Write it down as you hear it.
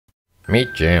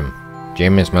Meet Jim.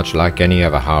 Jim is much like any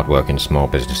other hard-working small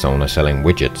business owner selling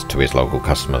widgets to his local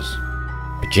customers.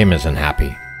 But Jim isn't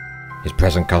happy. His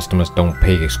present customers don't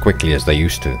pay as quickly as they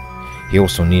used to. He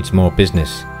also needs more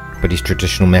business, but his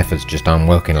traditional methods just aren't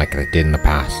working like they did in the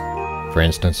past. For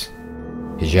instance,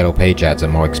 his yellow page ads are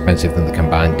more expensive than the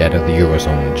combined debt of the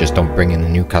Eurozone and just don't bring in the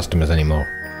new customers anymore.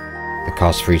 The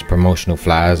cost for his promotional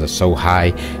flyers are so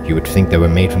high you would think they were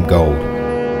made from gold.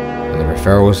 And the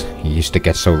referrals he used to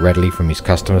get so readily from his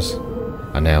customers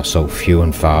are now so few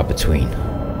and far between.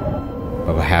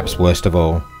 But perhaps worst of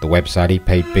all, the website he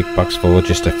paid big bucks for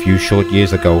just a few short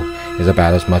years ago is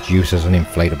about as much use as an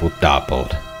inflatable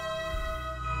dartboard.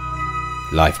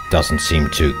 Life doesn't seem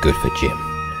too good for Jim.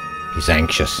 He's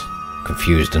anxious,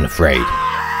 confused and afraid.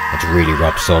 And to really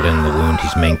rub salt in the wound,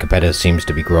 his main competitor seems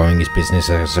to be growing his business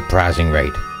at a surprising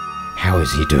rate. How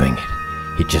is he doing it?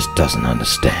 He just doesn't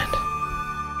understand.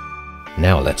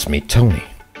 Now let's meet Tony.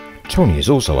 Tony is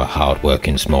also a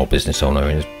hard-working small business owner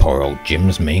and is poor old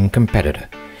Jim's main competitor.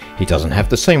 He doesn't have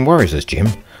the same worries as Jim.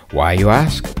 Why, you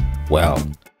ask? Well,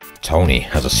 Tony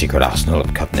has a secret arsenal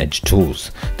of cutting-edge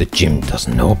tools that Jim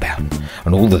doesn't know about,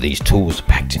 and all of these tools are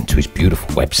packed into his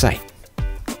beautiful website.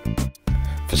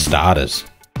 For starters,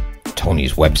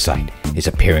 Tony's website is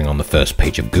appearing on the first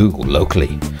page of Google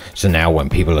locally, so now when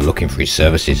people are looking for his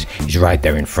services, he's right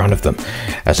there in front of them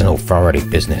as an authority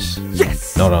business.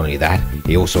 Yes! Not only that,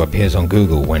 he also appears on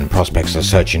Google when prospects are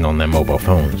searching on their mobile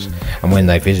phones, and when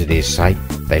they visit his site,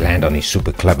 they land on his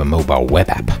super clever mobile web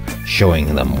app,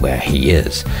 showing them where he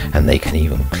is, and they can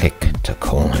even click to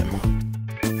call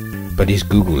him. But his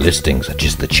Google listings are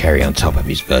just the cherry on top of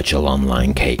his virtual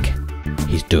online cake.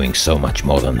 He's doing so much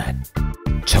more than that.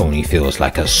 Tony feels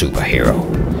like a superhero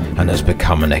and has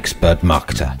become an expert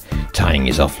marketer, tying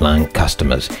his offline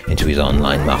customers into his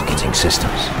online marketing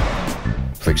systems.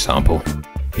 For example,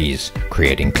 he's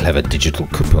creating clever digital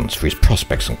coupons for his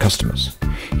prospects and customers.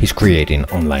 He's creating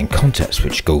online contests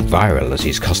which go viral as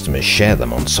his customers share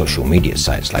them on social media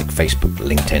sites like Facebook,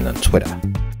 LinkedIn and Twitter.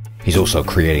 He's also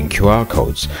creating QR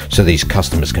codes so these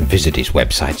customers can visit his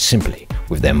website simply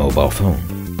with their mobile phone.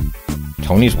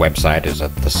 Tony's website is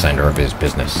at the center of his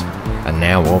business, and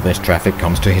now all this traffic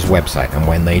comes to his website, and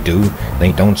when they do,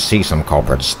 they don't see some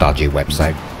corporate stodgy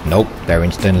website. Nope, they're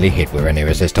instantly hit with an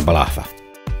irresistible offer.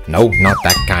 No, not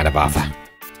that kind of offer.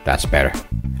 That's better.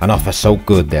 An offer so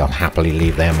good they'll happily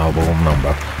leave their mobile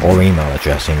number or email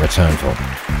address in return for.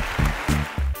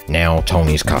 Now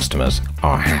Tony's customers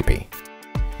are happy.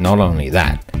 Not only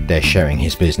that, they're sharing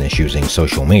his business using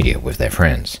social media with their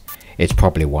friends. It's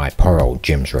probably why poor old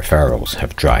Jim's referrals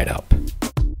have dried up.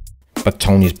 But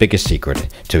Tony's biggest secret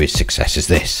to his success is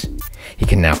this. He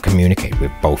can now communicate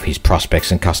with both his prospects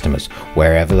and customers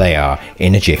wherever they are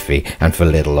in a jiffy and for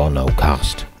little or no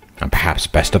cost. And perhaps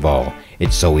best of all,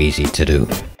 it's so easy to do.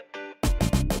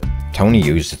 Tony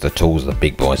uses the tools that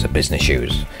big boys of business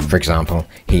use. For example,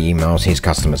 he emails his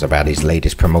customers about his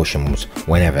latest promotions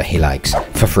whenever he likes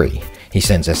for free. He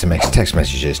sends SMS text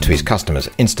messages to his customers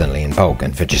instantly in bulk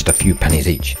and for just a few pennies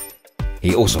each.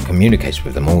 He also communicates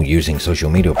with them all using social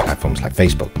media platforms like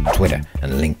Facebook, Twitter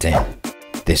and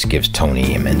LinkedIn. This gives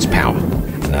Tony immense power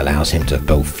and allows him to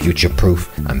go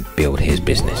future-proof and build his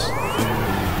business.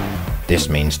 This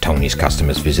means Tony's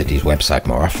customers visit his website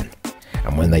more often.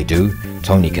 And when they do,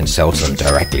 Tony can sell to them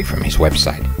directly from his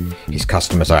website. His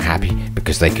customers are happy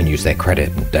because they can use their credit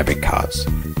and debit cards.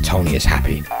 Tony is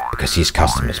happy because his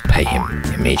customers pay him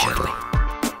immediately.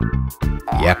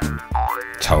 Yep,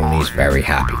 Tony's very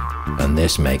happy, and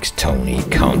this makes Tony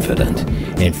confident.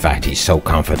 In fact, he's so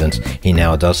confident, he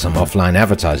now does some offline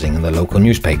advertising in the local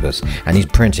newspapers, and he's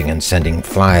printing and sending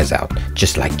flyers out,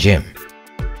 just like Jim.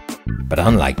 But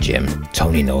unlike Jim,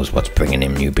 Tony knows what's bringing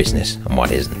him new business and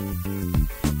what isn't.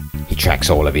 He tracks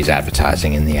all of his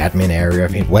advertising in the admin area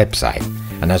of his website,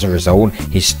 and as a result,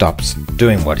 he stops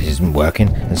doing what isn't working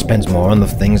and spends more on the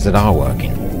things that are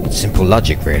working. It's simple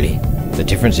logic, really. The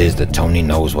difference is that Tony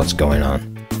knows what's going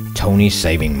on. Tony's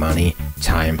saving money,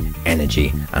 time,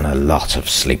 energy, and a lot of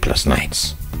sleepless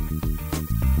nights.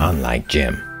 Unlike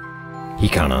Jim, he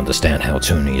can't understand how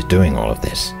Tony is doing all of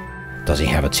this. Does he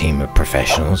have a team of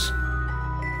professionals?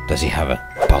 Does he have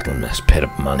a bottomless pit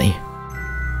of money?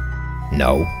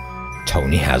 No.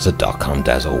 Tony has a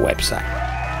DotcomDazzle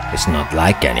website. It's not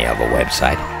like any other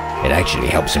website. It actually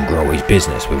helps him grow his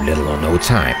business with little or no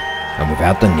time, and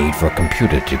without the need for a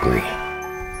computer degree.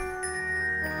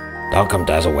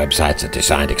 DotcomDazzle websites are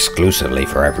designed exclusively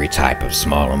for every type of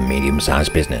small and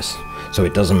medium-sized business, so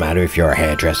it doesn't matter if you're a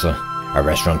hairdresser, a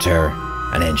restaurateur,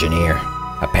 an engineer,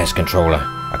 a pest controller,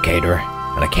 a caterer,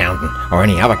 an accountant, or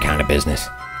any other kind of business.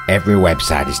 Every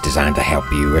website is designed to help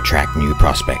you attract new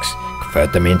prospects,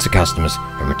 convert them into customers,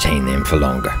 and retain them for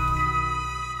longer.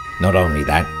 Not only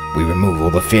that, we remove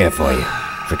all the fear for you.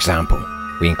 For example,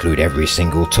 we include every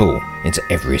single tool into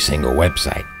every single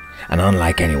website, and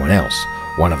unlike anyone else,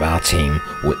 one of our team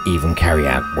will even carry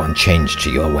out one change to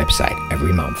your website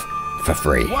every month for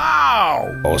free.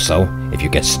 Wow! Also, if you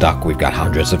get stuck, we've got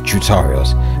hundreds of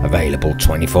tutorials available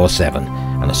 24/7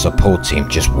 and a support team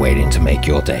just waiting to make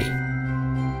your day.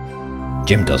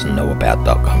 Jim doesn't know about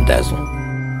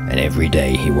DotcomDazzle, and every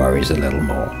day he worries a little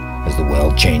more as the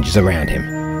world changes around him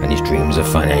and his dreams of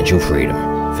financial freedom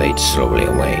fade slowly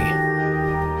away.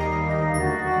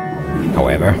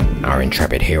 However, our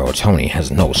intrepid hero Tony has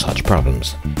no such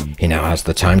problems. He now has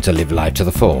the time to live life to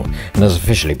the full and has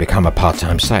officially become a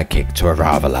part-time sidekick to a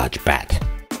rather large bat.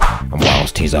 And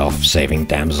whilst he's off saving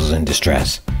damsels in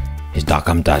distress, his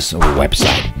DotcomDazzle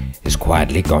website is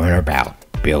quietly going about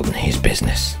building his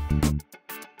business.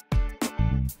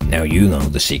 Now you know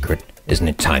the secret. Isn't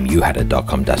it time you had a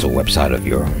DotcomDazzle website of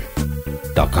your own?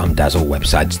 DotcomDazzle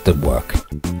websites that work,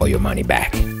 or your money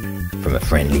back, from a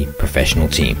friendly, professional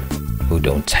team who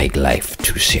don't take life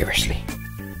too seriously.